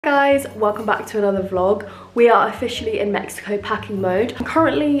Guys, welcome back to another vlog. We are officially in Mexico packing mode. I'm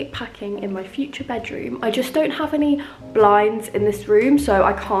currently packing in my future bedroom. I just don't have any blinds in this room, so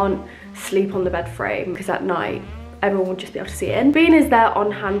I can't sleep on the bed frame because at night everyone will just be able to see it in. Bean is there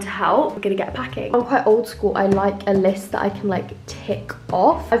on hand to help. We're gonna get packing. I'm quite old school. I like a list that I can like tick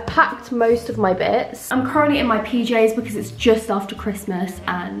off. I've packed most of my bits. I'm currently in my PJs because it's just after Christmas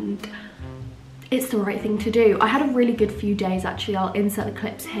and it's the right thing to do. I had a really good few days actually. I'll insert the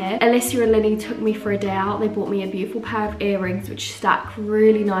clips here. Alicia and Lily took me for a day out. They bought me a beautiful pair of earrings which stack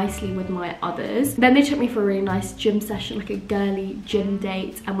really nicely with my others. Then they took me for a really nice gym session, like a girly gym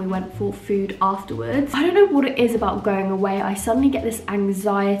date, and we went for food afterwards. I don't know what it is about going away. I suddenly get this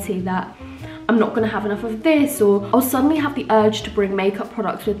anxiety that I'm not gonna have enough of this, or I'll suddenly have the urge to bring makeup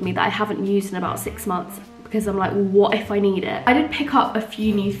products with me that I haven't used in about 6 months. Because I'm like, well, what if I need it? I did pick up a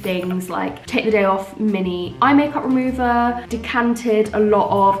few new things like Take the Day Off mini eye makeup remover, decanted a lot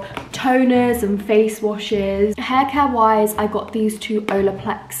of toners and face washes. Hair care wise, I got these two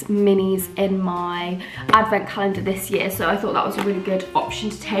Olaplex minis in my advent calendar this year, so I thought that was a really good option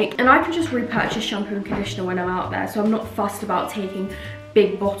to take. And I can just repurchase shampoo and conditioner when I'm out there, so I'm not fussed about taking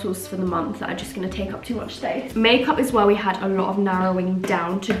big bottles for the month that are just going to take up too much space. Makeup is where we had a lot of narrowing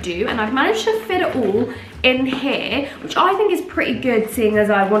down to do, and I've managed to fit it all in here, which I think is pretty good seeing as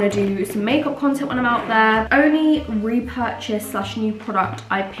I want to do some makeup content when I'm out there. Only repurchase slash new product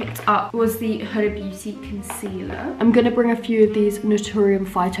I picked up was the Huda Beauty concealer. I'm going to bring a few of these Naturium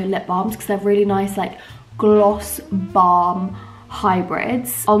Phyto lip balms because they're really nice, like gloss balm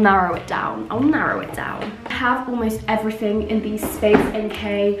hybrids. I'll narrow it down. I have almost everything in these Space NK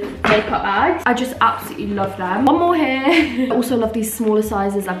makeup bags. I just absolutely love them. One more here. I also love these smaller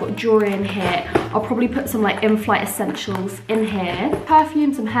sizes. I've got jewelry in here. I'll probably put some like in-flight essentials in here.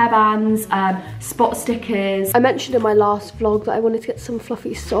 Perfume, some hairbands, spot stickers. I mentioned in my last vlog that I wanted to get some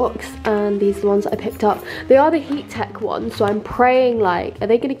fluffy socks, and these are the ones that I picked up. They are the Heat Tech ones, so I'm praying like, are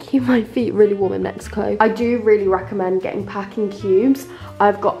they gonna keep my feet really warm in Mexico? I do really recommend getting packing cubes.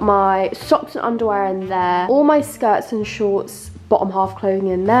 I've got my socks and underwear in there, all my skirts and shorts, bottom half clothing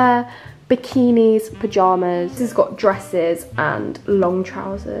in there, bikinis, pajamas. This has got dresses and long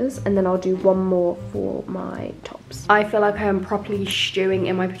trousers, and then I'll do one more for my tops. I feel like I am properly stewing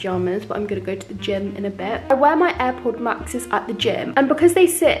in my pajamas, but I'm gonna go to the gym in a bit. I wear my AirPod Maxes at the gym, and because they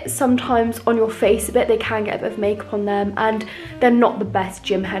sit sometimes on your face a bit, they can get a bit of makeup on them, and they're not the best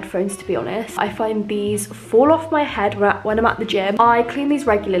gym headphones, to be honest. I find these fall off my head when I'm at the gym. I clean these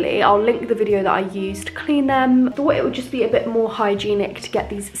regularly. I'll link the video that I used to clean them. I thought it would just be a bit more hygienic to get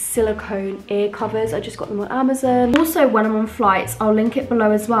these silicone ear covers. I just got them on Amazon. Also, when I'm on flights, I'll link it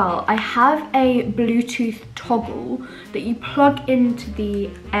below as well, I have a Bluetooth toggle that you plug into the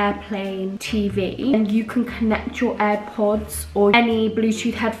airplane TV, and you can connect your AirPods or any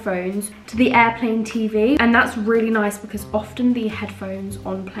Bluetooth headphones to the airplane TV, and that's really nice because often the headphones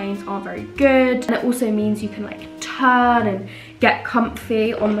on planes aren't very good, and it also means you can like turn and get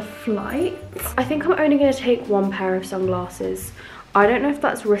comfy on the flight. I think I'm only going to take one pair of sunglasses. I don't know if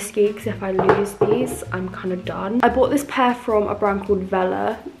that's risky because if I lose these, I'm kind of done. I bought this pair from a brand called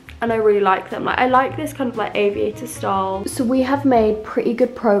Vela, and I really like them. Like, I like this kind of like aviator style. So we have made pretty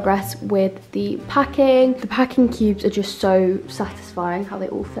good progress with the packing. The packing cubes are just so satisfying how they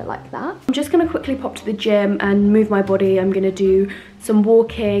all fit like that. I'm just gonna quickly pop to the gym and move my body. I'm gonna do some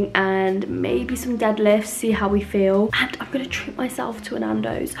walking and maybe some deadlifts, see how we feel. And I'm gonna treat myself to a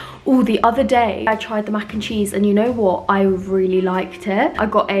Nando's. Oh, the other day I tried the mac and cheese, and you know what? I really liked it. I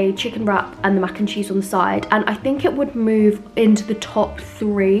got a chicken wrap and the mac and cheese on the side, and I think it would move into the top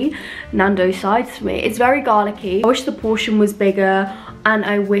 3 Nando's sides for me. It's very garlicky. I wish the portion was bigger, and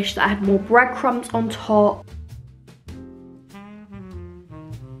I wish that I had more breadcrumbs on top.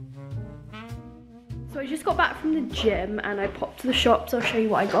 So I just got back from the gym and I popped to the shops. I'll show you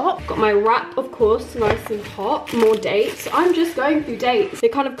what I got. Got my wrap, of course, nice and hot. More dates. I'm just going through dates. They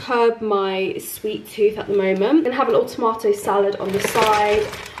kind of curb my sweet tooth at the moment. Gonna have a little tomato salad on the side.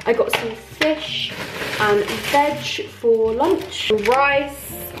 I got some fish and veg for lunch,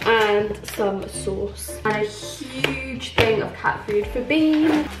 rice and some sauce, and a huge thing of cat food for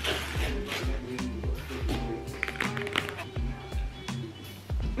Bean.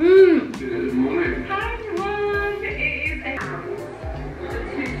 Good morning. Hi everyone, it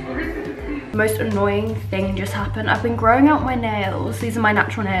is the most annoying thing just happened. I've been growing out my nails, these are my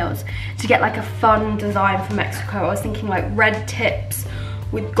natural nails, to get like a fun design for Mexico. I was thinking like red tips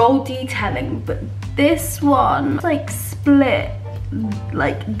with gold detailing, but this one like split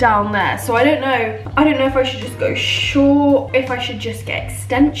like down there, so I don't know if I should just go short, if I should just get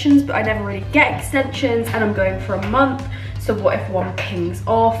extensions, but I never really get extensions, and I'm going for a month, So what if one pings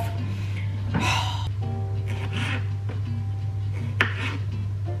off?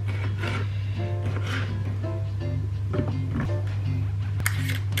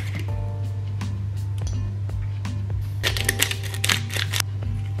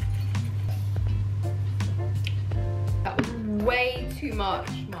 That was way too much,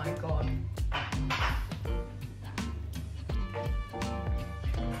 my god.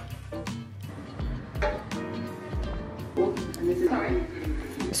 Sorry.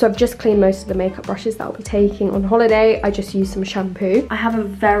 So I've just cleaned most of the makeup brushes that I'll be taking on holiday. I just used some shampoo. I have a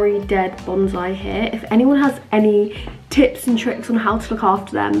very dead bonsai here. If anyone has any tips and tricks on how to look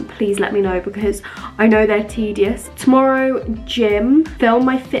after them, please let me know, because I know they're tedious. Tomorrow, gym, film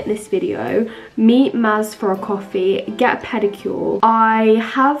my fitness video, meet Maz for a coffee, get a pedicure. I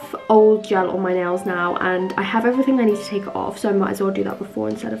have old gel on my nails now and I have everything I need to take it off, so I might as well do that before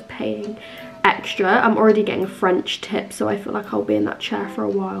instead of paying extra. I'm already getting a French tip, so I feel like I'll be in that chair for a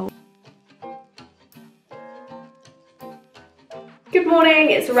while. Good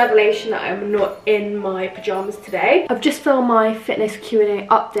morning, it's a revelation that I'm not in my pyjamas today. I've just filmed my fitness Q&A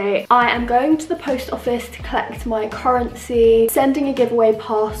update. I am going to the post office to collect my currency, sending a giveaway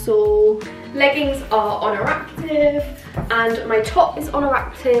parcel. Leggings are Honor Active, and my top is Honor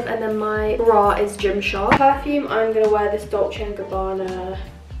Active, and then my bra is Gymshark. Perfume, I'm gonna wear this Dolce & Gabbana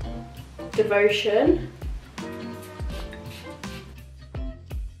Devotion.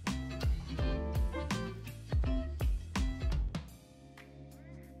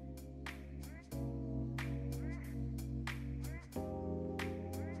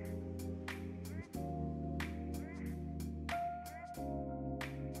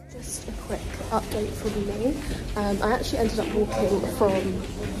 Just a quick update from me. I actually ended up walking from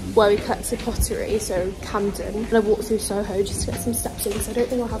where we collected pottery, so Camden, and I walked through Soho just to get some steps in, so I don't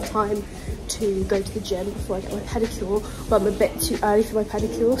think I'll have time to go to the gym before I get my pedicure, but I'm a bit too early for my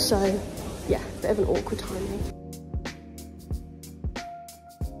pedicure, so yeah, a bit of an awkward timing.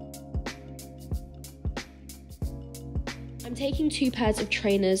 I'm taking 2 pairs of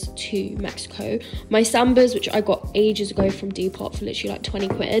trainers to Mexico. My Sambas, which I got ages ago from Depop for literally like 20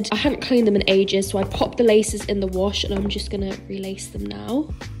 quid. I hadn't cleaned them in ages, so I popped the laces in the wash and I'm just gonna relace them now.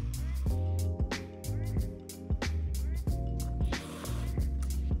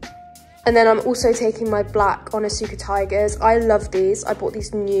 And then I'm also taking my black Onitsuka Tigers. I love these. I bought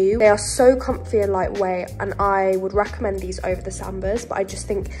these new. They are so comfy and lightweight, and I would recommend these over the Sambas, but I just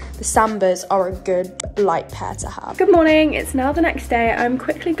think the Sambas are a good light pair to have. Good morning, it's now the next day. I'm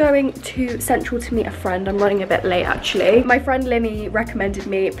quickly going to Central to meet a friend. I'm running a bit late actually. My friend Linny recommended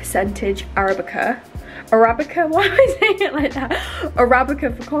me Percentage Arabica. Arabica, why am I saying it like that?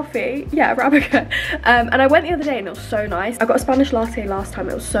 Arabica for coffee, yeah, Arabica. And I went the other day and it was so nice. I got a Spanish latte last time,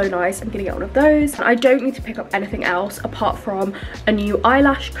 it was so nice. I'm gonna get one of those. I don't need to pick up anything else apart from a new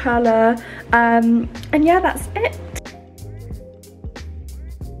eyelash curler. And yeah, that's it.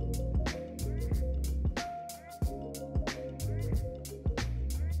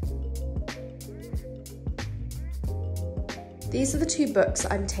 These are the 2 books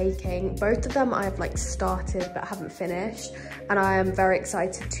I'm taking. Both of them I've like started but haven't finished, and I am very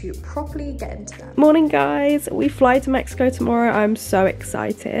excited to properly get into them. Morning guys, we fly to Mexico tomorrow. I'm so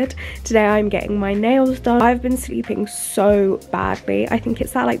excited. Today I'm getting my nails done. I've been sleeping so badly. I think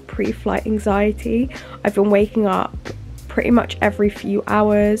it's that like pre-flight anxiety. I've been waking up pretty much every few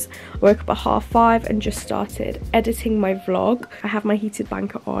hours. I woke up at 5:30 and just started editing my vlog. I have my heated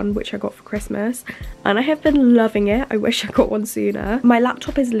blanket on, which I got for Christmas, and I have been loving it. I wish I got one sooner. My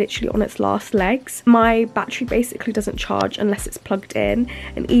laptop is literally on its last legs. My battery basically doesn't charge unless it's plugged in,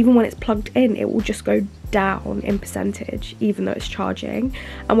 and even when it's plugged in, it will just go down in percentage even though it's charging.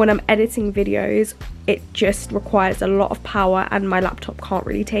 And when I'm editing videos, it just requires a lot of power and my laptop can't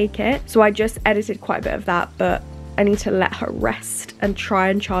really take it. So I just edited quite a bit of that, but I need to let her rest and try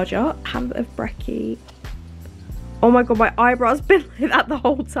and charge up. Have a bit of brekkie. Oh my god, my eyebrow's been like that the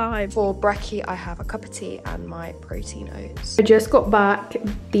whole time. For brekkie, I have a cup of tea and my protein oats. I just got back.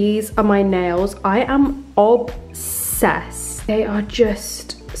 These are my nails. I am obsessed. They are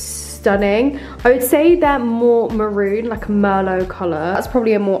just stunning. I would say they're more maroon, like a Merlot colour. That's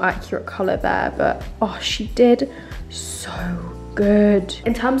probably a more accurate colour there, but oh, she did so good.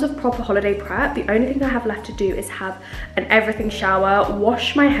 In terms of proper holiday prep, the only thing I have left to do is have an everything shower,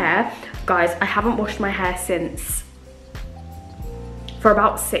 wash my hair. Guys, I haven't washed my hair since for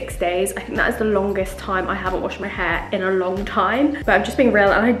about 6 days. I think that is the longest time I haven't washed my hair in a long time, but I'm just being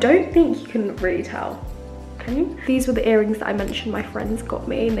real, and I don't think you can really tell. Can you? These were the earrings that I mentioned my friends got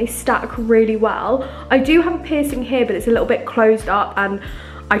me, and they stack really well. I do have a piercing here, but it's a little bit closed up, and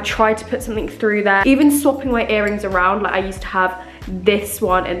I tried to put something through there. Even swapping my earrings around, like I used to have this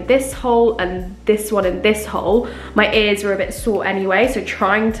one in this hole and this one in this hole. My ears were a bit sore anyway, so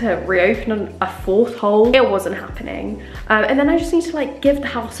trying to reopen a fourth hole, it wasn't happening. And then I just need to like give the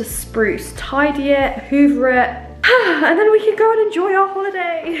house a spruce, tidy it, hoover it, and then we can go and enjoy our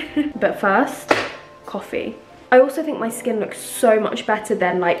holiday. But first, coffee. I also think my skin looks so much better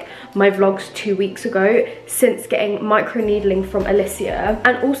than like my vlogs 2 weeks ago since getting micro needling from Alicia,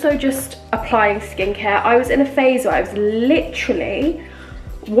 and also just applying skincare. I was in a phase where I was literally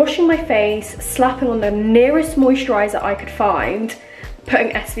washing my face, slapping on the nearest moisturizer I could find,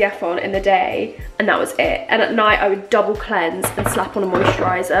 putting SPF on in the day, and that was it. And at night I would double cleanse and slap on a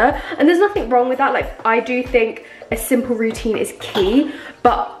moisturizer. And there's nothing wrong with that. Like, I do think a simple routine is key,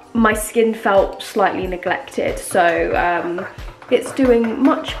 but my skin felt slightly neglected, so it's doing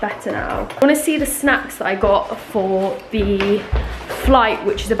much better now. I want to see the snacks that I got for the flight,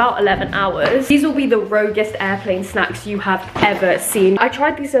 which is about 11 hours. These will be the roguest airplane snacks you have ever seen. I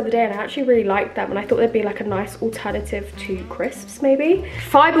tried these the other day and I actually really liked them, and I thought they'd be like a nice alternative to crisps maybe.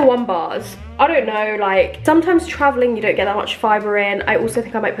 Fiber One bars. I don't know, like sometimes traveling you don't get that much fiber in. I also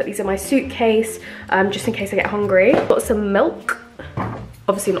think I might put these in my suitcase just in case I get hungry. Got some milk.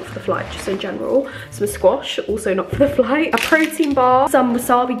 Obviously not for the flight, just in general. Some squash, also not for the flight. A protein bar, some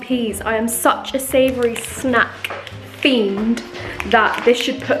wasabi peas. I am such a savoury snack fiend that this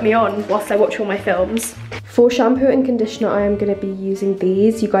should put me on whilst I watch all my films. For shampoo and conditioner, I am going to be using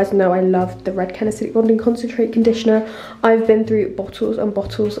these. You guys know I love the Redken Acidic Bonding Concentrate Conditioner. I've been through bottles and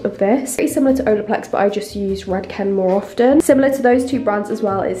bottles of this. Pretty similar to Olaplex, but I just use Redken more often. Similar to those two brands as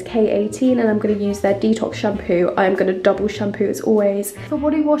well is K18, and I'm going to use their detox shampoo. I'm going to double shampoo as always. For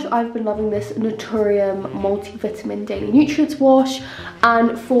body wash, I've been loving this Naturium Multivitamin Daily Nutrients Wash.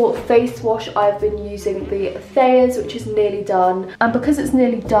 And for face wash, I've been using the Thayers, which is nearly done. And because it's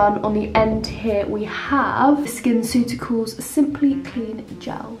nearly done, on the end here we have SkinCeuticals Simply Clean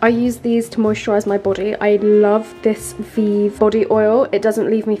Gel. I use these to moisturize my body. I love this Vive body oil. It doesn't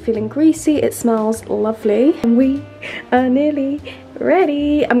leave me feeling greasy. It smells lovely. And we are nearly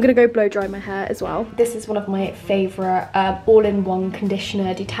ready. I'm gonna go blow dry my hair as well. This is one of my favorite all-in-one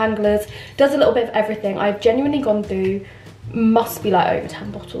conditioner detanglers. Does a little bit of everything. I've genuinely gone through, must be like over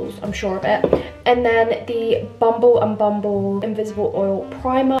 10 bottles, I'm sure of it. And then the Bumble and Bumble Invisible Oil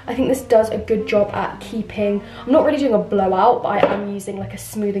Primer. I think this does a good job at keeping, I'm not really doing a blowout, but I am using like a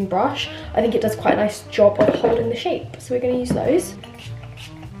smoothing brush. I think it does quite a nice job of holding the shape. So we're gonna use those.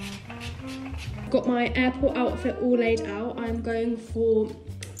 Got my airport outfit all laid out. I'm going for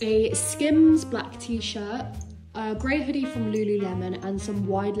a Skims black t-shirt, a grey hoodie from Lululemon, and some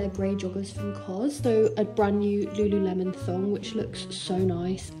wide leg grey joggers from COS. So a brand new Lululemon thong, which looks so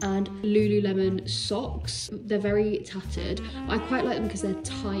nice, and Lululemon socks. They're very tattered, but I quite like them because they're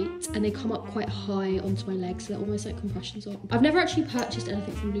tight and they come up quite high onto my legs, so they're almost like compression socks. I've never actually purchased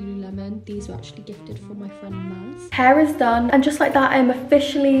anything from Lululemon. These were actually gifted from my friend Maz. Hair is done, and just like that, I'm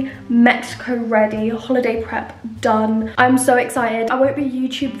officially Mexico ready. Holiday prep done. I'm so excited. I won't be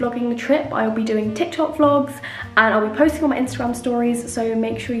YouTube vlogging the trip. I'll be doing TikTok vlogs, and I'll be posting on my Instagram stories, so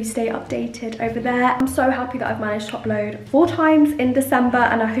make sure you stay updated over there. I'm so happy that I've managed to upload 4 times in December,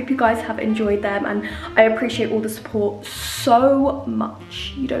 and I hope you guys have enjoyed them, and I appreciate all the support so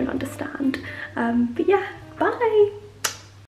much. You don't understand. But yeah, bye.